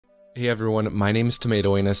Hey everyone, my name is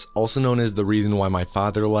Tomatoiness, also known as the reason why my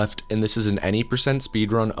father left, and this is an any%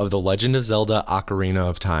 speedrun of the Legend of Zelda Ocarina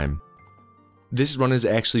of Time. This run is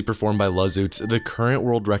actually performed by Luzoots, the current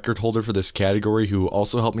world record holder for this category, who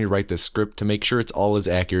also helped me write this script to make sure it's all as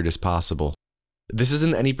accurate as possible. This is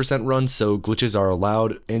an any% run, so glitches are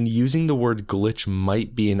allowed, and using the word glitch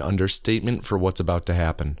might be an understatement for what's about to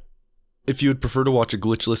happen. If you would prefer to watch a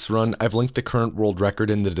glitchless run, I've linked the current world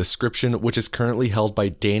record in the description, which is currently held by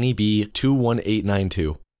Danny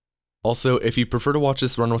B21892. Also, if you prefer to watch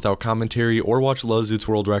this run without commentary or watch Luzoots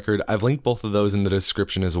world record, I've linked both of those in the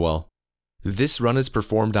description as well. This run is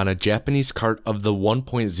performed on a Japanese cart of the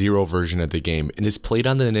 1.0 version of the game and is played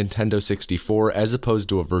on the Nintendo 64 as opposed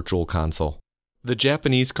to a virtual console. The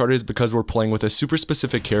Japanese cart is because we're playing with a super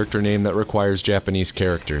specific character name that requires Japanese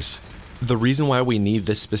characters. The reason why we need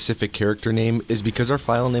this specific character name is because our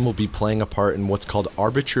file name will be playing a part in what's called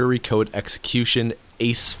Arbitrary Code Execution,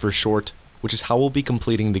 ACE for short, which is how we'll be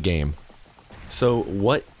completing the game. So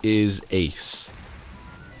what is ACE?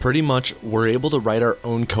 Pretty much, we're able to write our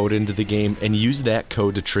own code into the game and use that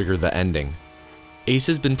code to trigger the ending. ACE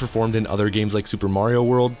has been performed in other games like Super Mario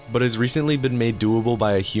World, but has recently been made doable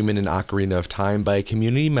by a human in Ocarina of Time by a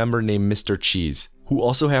community member named Mr. Cheese, who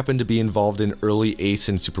also happened to be involved in early ACE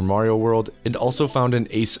in Super Mario World, and also found an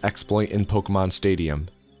ACE exploit in Pokemon Stadium.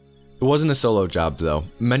 It wasn't a solo job though.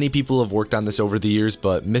 Many people have worked on this over the years,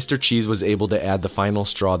 but Mr. Cheese was able to add the final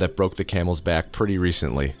straw that broke the camel's back pretty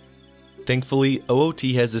recently. Thankfully, OOT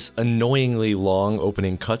has this annoyingly long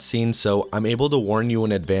opening cutscene, so I'm able to warn you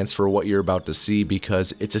in advance for what you're about to see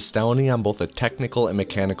because it's astounding on both a technical and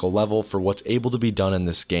mechanical level for what's able to be done in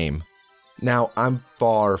this game. Now, I'm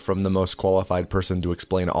far from the most qualified person to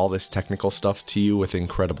explain all this technical stuff to you with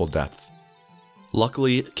incredible depth.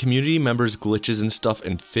 Luckily, community members Glitches and Stuff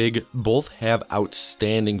and Fig both have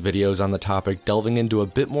outstanding videos on the topic, delving into a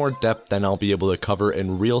bit more depth than I'll be able to cover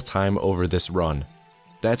in real time over this run.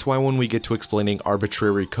 That's why when we get to explaining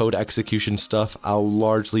arbitrary code execution stuff, I'll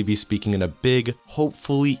largely be speaking in a big,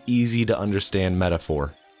 hopefully easy to understand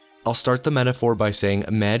metaphor. I'll start the metaphor by saying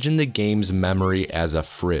imagine the game's memory as a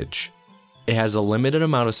fridge. It has a limited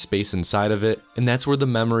amount of space inside of it, and that's where the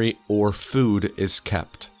memory or food is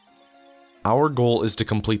kept. Our goal is to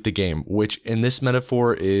complete the game, which in this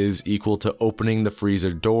metaphor is equal to opening the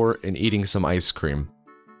freezer door and eating some ice cream.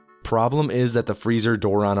 Problem is that the freezer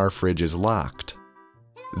door on our fridge is locked.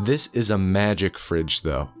 This is a magic fridge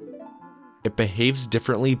though. It behaves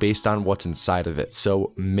differently based on what's inside of it,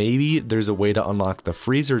 so maybe there's a way to unlock the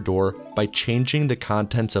freezer door by changing the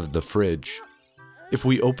contents of the fridge. If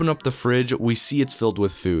we open up the fridge, we see it's filled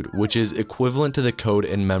with food, which is equivalent to the code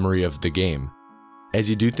and memory of the game. As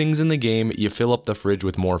you do things in the game, you fill up the fridge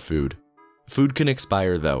with more food. Food can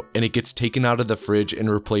expire though, and it gets taken out of the fridge and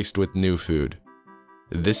replaced with new food.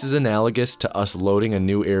 This is analogous to us loading a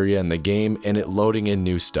new area in the game and it loading in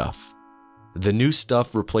new stuff. The new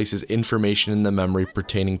stuff replaces information in the memory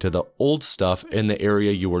pertaining to the old stuff in the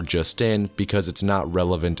area you were just in because it's not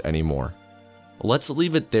relevant anymore. Let's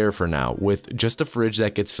leave it there for now, with just a fridge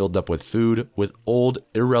that gets filled up with food, with old,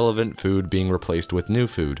 irrelevant food being replaced with new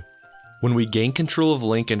food. When we gain control of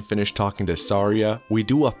Link and finish talking to Saria, we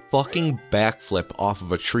do a fucking backflip off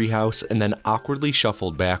of a treehouse and then awkwardly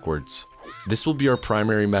shuffled backwards. This will be our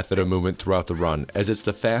primary method of movement throughout the run, as it's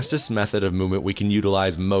the fastest method of movement we can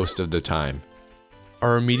utilize most of the time.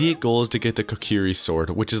 Our immediate goal is to get the Kokiri sword,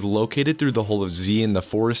 which is located through the Hole of Z in the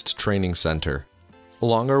Forest Training Center.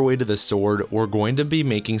 Along our way to the sword, we're going to be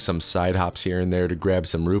making some side hops here and there to grab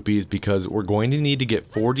some rupees because we're going to need to get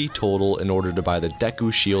 40 total in order to buy the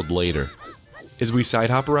Deku shield later. As we side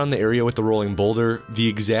hop around the area with the rolling boulder, the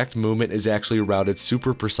exact movement is actually routed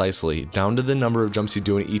super precisely, down to the number of jumps you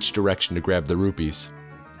do in each direction to grab the rupees.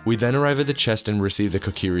 We then arrive at the chest and receive the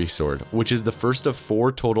Kokiri sword, which is the first of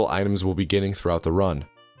 4 total items we'll be getting throughout the run.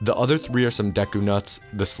 The other 3 are some Deku nuts,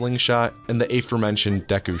 the slingshot, and the aforementioned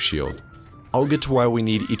Deku shield. I'll get to why we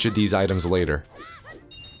need each of these items later.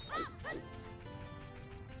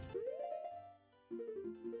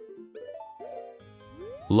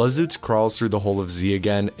 Luzoots crawls through the Hole of Z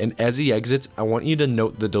again, and as he exits, I want you to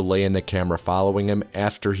note the delay in the camera following him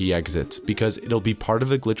after he exits, because it'll be part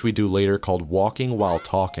of a glitch we do later called walking while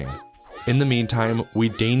talking. In the meantime, we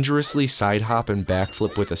dangerously side hop and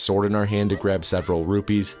backflip with a sword in our hand to grab several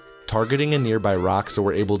rupees, targeting a nearby rock so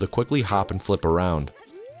we're able to quickly hop and flip around.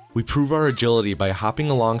 We prove our agility by hopping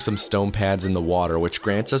along some stone pads in the water, which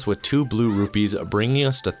grants us with 2 blue rupees, bringing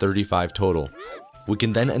us to 35 total. We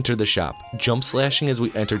can then enter the shop, jump slashing as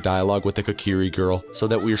we enter dialogue with the Kokiri girl so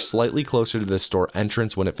that we are slightly closer to the store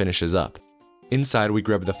entrance when it finishes up. Inside we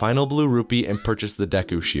grab the final blue rupee and purchase the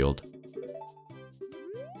Deku shield.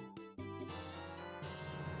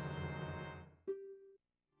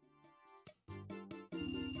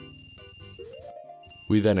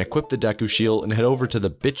 We then equip the Deku Shield and head over to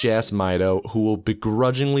the bitch-ass Mido, who will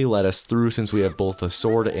begrudgingly let us through since we have both a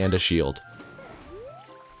sword and a shield.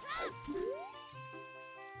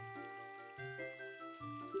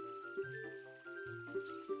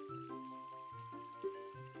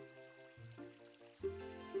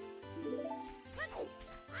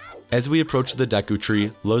 As we approach the Deku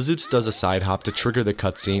Tree, Lozoots does a side hop to trigger the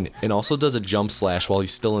cutscene and also does a jump slash while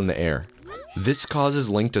he's still in the air. This causes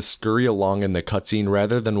Link to scurry along in the cutscene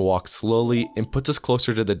rather than walk slowly and puts us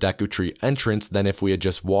closer to the Deku Tree entrance than if we had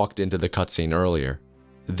just walked into the cutscene earlier.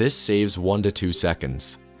 This saves 1 to 2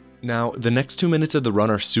 seconds. Now, the next 2 minutes of the run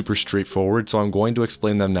are super straightforward, so I'm going to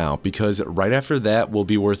explain them now, because right after that will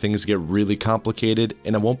be where things get really complicated,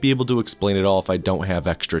 and I won't be able to explain it all if I don't have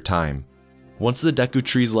extra time. Once the Deku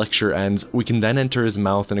Tree's lecture ends, we can then enter his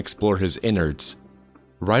mouth and explore his innards.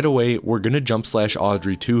 Right away, we're gonna jump slash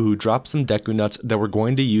Audrey too, who drops some Deku Nuts that we're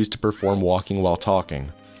going to use to perform walking while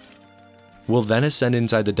talking. We'll then ascend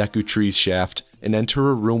inside the Deku Tree's shaft and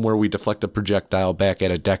enter a room where we deflect a projectile back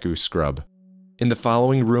at a Deku Scrub. In the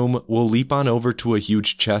following room, we'll leap on over to a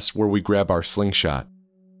huge chest where we grab our slingshot.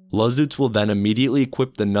 Lozoots will then immediately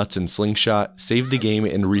equip the nuts and slingshot, save the game,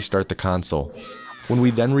 and restart the console. When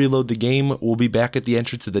we then reload the game, we'll be back at the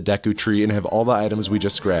entrance to the Deku Tree and have all the items we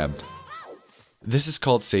just grabbed. This is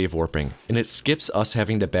called save warping, and it skips us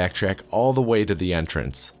having to backtrack all the way to the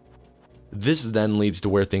entrance. This then leads to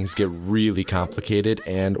where things get really complicated,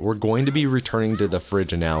 and we're going to be returning to the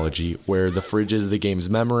fridge analogy, where the fridge is the game's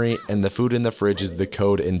memory and the food in the fridge is the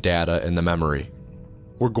code and data in the memory.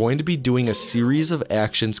 We're going to be doing a series of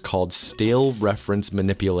actions called stale reference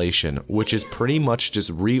manipulation, which is pretty much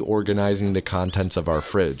just reorganizing the contents of our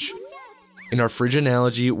fridge. In our fridge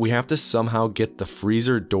analogy, we have to somehow get the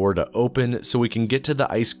freezer door to open so we can get to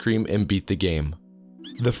the ice cream and beat the game.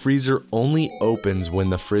 The freezer only opens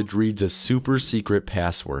when the fridge reads a super secret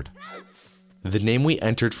password. The name we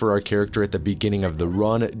entered for our character at the beginning of the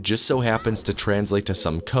run just so happens to translate to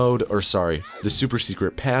some code, the super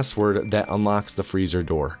secret password that unlocks the freezer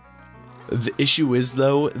door. The issue is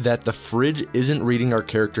though that the fridge isn't reading our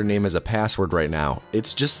character name as a password right now,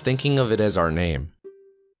 it's just thinking of it as our name.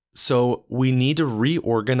 So we need to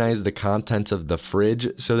reorganize the contents of the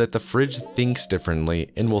fridge so that the fridge thinks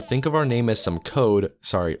differently and will think of our name as some code,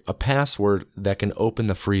 a password that can open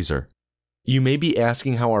the freezer. You may be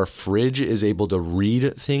asking how our fridge is able to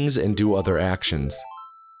read things and do other actions.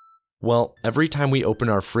 Well, every time we open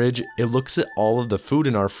our fridge, it looks at all of the food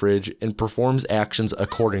in our fridge and performs actions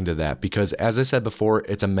according to that because, as I said before,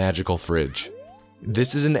 it's a magical fridge.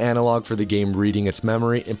 This is an analog for the game reading its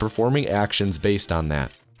memory and performing actions based on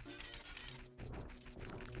that.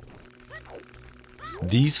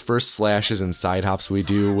 These first slashes and side hops we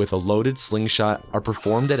do with a loaded slingshot are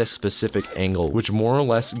performed at a specific angle, which more or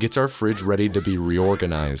less gets our fridge ready to be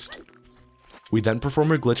reorganized. We then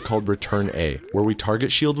perform a glitch called Return A, where we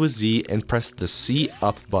target shield with Z and press the C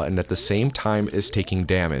up button at the same time as taking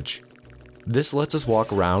damage. This lets us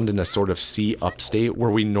walk around in a sort of C up state where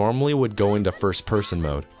we normally would go into first person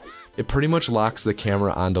mode. It pretty much locks the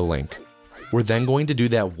camera onto Link. We're then going to do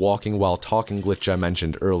that walking while talking glitch I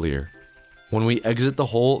mentioned earlier. When we exit the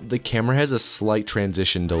hole, the camera has a slight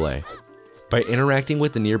transition delay. By interacting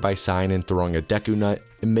with the nearby sign and throwing a Deku Nut,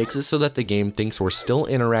 it makes it so that the game thinks we're still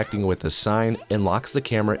interacting with the sign and locks the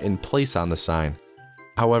camera in place on the sign.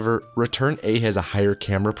 However, Return A has a higher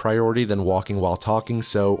camera priority than walking while talking,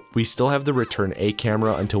 so we still have the Return A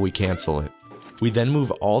camera until we cancel it. We then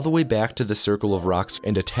move all the way back to the circle of rocks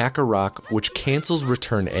and attack a rock, which cancels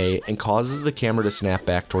Return A and causes the camera to snap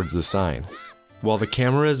back towards the sign. While the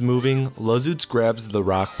camera is moving, Lozoots grabs the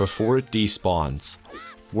rock before it despawns.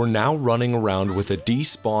 We're now running around with a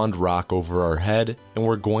despawned rock over our head, and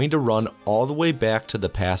we're going to run all the way back to the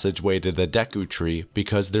passageway to the Deku Tree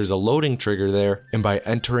because there's a loading trigger there, and by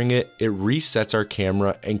entering it, it resets our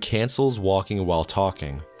camera and cancels walking while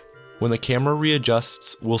talking. When the camera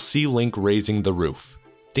readjusts, we'll see Link raising the roof.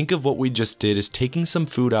 Think of what we just did as taking some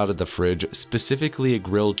food out of the fridge, specifically a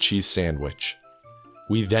grilled cheese sandwich.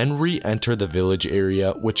 We then re-enter the village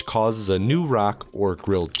area, which causes a new rock, or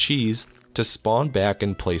grilled cheese, to spawn back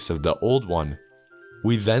in place of the old one.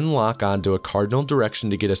 We then lock onto a cardinal direction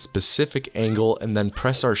to get a specific angle and then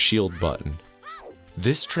press our shield button.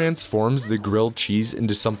 This transforms the grilled cheese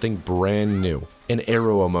into something brand new, an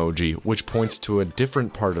arrow emoji, which points to a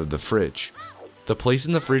different part of the fridge. The place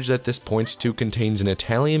in the fridge that this points to contains an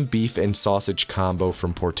Italian beef and sausage combo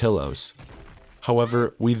from Portillo's.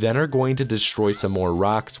 However, we then are going to destroy some more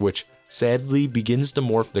rocks, which sadly begins to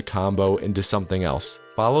morph the combo into something else,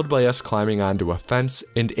 followed by us climbing onto a fence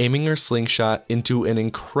and aiming our slingshot into an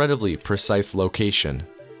incredibly precise location.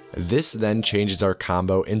 This then changes our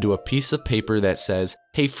combo into a piece of paper that says,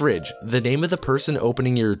 "Hey fridge, the name of the person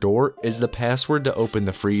opening your door is the password to open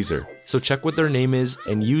the freezer, so check what their name is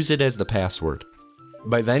and use it as the password."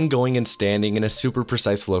 By then going and standing in a super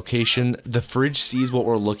precise location, the fridge sees what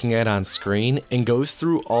we're looking at on screen and goes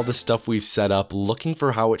through all the stuff we've set up looking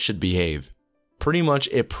for how it should behave. Pretty much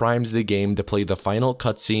it primes the game to play the final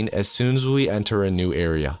cutscene as soon as we enter a new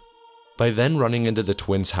area. By then running into the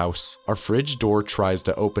twins' house, our fridge door tries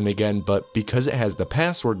to open again, but because it has the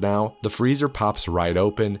password now, the freezer pops right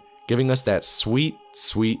open, giving us that sweet,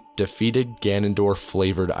 sweet defeated Ganondorf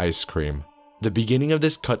flavored ice cream. The beginning of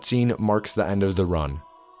this cutscene marks the end of the run.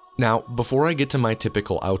 Now, before I get to my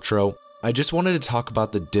typical outro, I just wanted to talk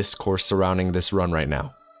about the discourse surrounding this run right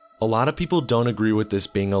now. A lot of people don't agree with this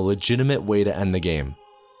being a legitimate way to end the game.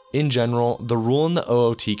 In general, the rule in the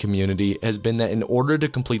OOT community has been that in order to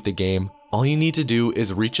complete the game, all you need to do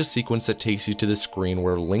is reach a sequence that takes you to the screen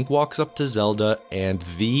where Link walks up to Zelda and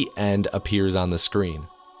the end appears on the screen.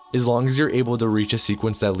 As long as you're able to reach a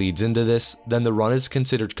sequence that leads into this, then the run is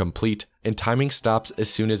considered complete, and timing stops as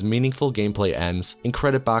soon as meaningful gameplay ends, and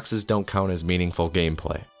credit boxes don't count as meaningful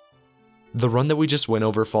gameplay. The run that we just went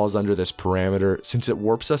over falls under this parameter since it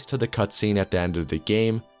warps us to the cutscene at the end of the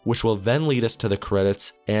game, which will then lead us to the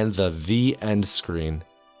credits and the end screen.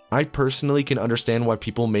 I personally can understand why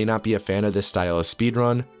people may not be a fan of this style of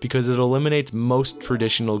speedrun, because it eliminates most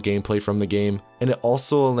traditional gameplay from the game, and it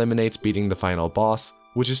also eliminates beating the final boss,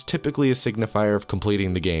 which is typically a signifier of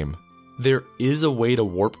completing the game. There is a way to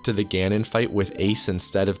warp to the Ganon fight with Ace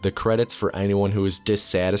instead of the credits for anyone who is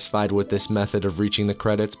dissatisfied with this method of reaching the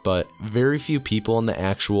credits, but very few people in the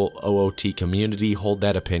actual OOT community hold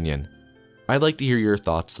that opinion. I'd like to hear your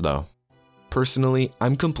thoughts though. Personally,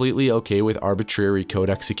 I'm completely okay with arbitrary code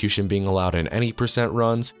execution being allowed in any percent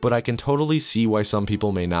runs, but I can totally see why some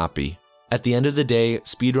people may not be. At the end of the day,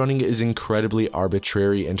 speedrunning is incredibly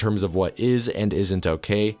arbitrary in terms of what is and isn't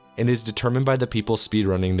okay, and is determined by the people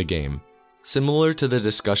speedrunning the game. Similar to the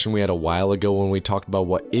discussion we had a while ago when we talked about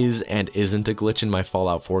what is and isn't a glitch in my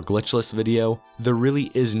Fallout 4 glitchless video, there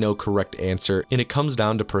really is no correct answer, and it comes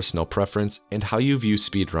down to personal preference and how you view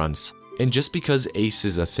speedruns. And just because Ace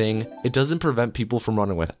is a thing, it doesn't prevent people from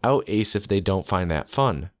running without Ace if they don't find that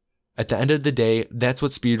fun. At the end of the day, that's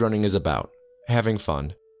what speedrunning is about, having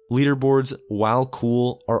fun. Leaderboards, while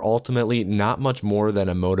cool, are ultimately not much more than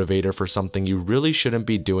a motivator for something you really shouldn't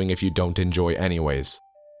be doing if you don't enjoy anyways.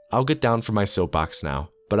 I'll get down from my soapbox now,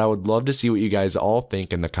 but I would love to see what you guys all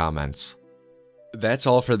think in the comments. That's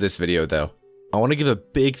all for this video though. I want to give a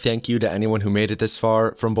big thank you to anyone who made it this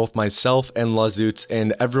far, from both myself and Lazoots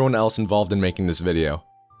and everyone else involved in making this video.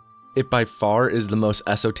 It by far is the most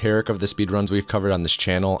esoteric of the speedruns we've covered on this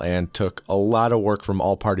channel and took a lot of work from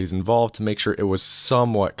all parties involved to make sure it was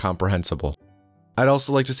somewhat comprehensible. I'd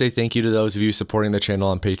also like to say thank you to those of you supporting the channel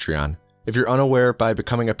on Patreon. If you're unaware, by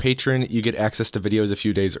becoming a patron, you get access to videos a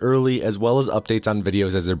few days early as well as updates on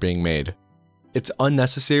videos as they're being made. It's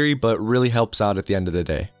unnecessary but really helps out at the end of the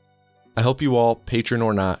day. I hope you all, patron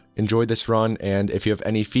or not, enjoyed this run, and if you have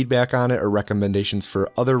any feedback on it or recommendations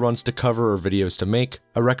for other runs to cover or videos to make,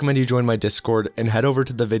 I recommend you join my Discord and head over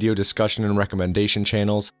to the video discussion and recommendation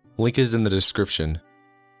channels, link is in the description.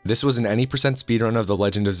 This was an any percent speedrun of The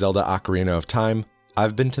Legend of Zelda Ocarina of Time.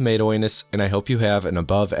 I've been Tomatoiness, and I hope you have an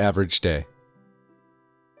above average day.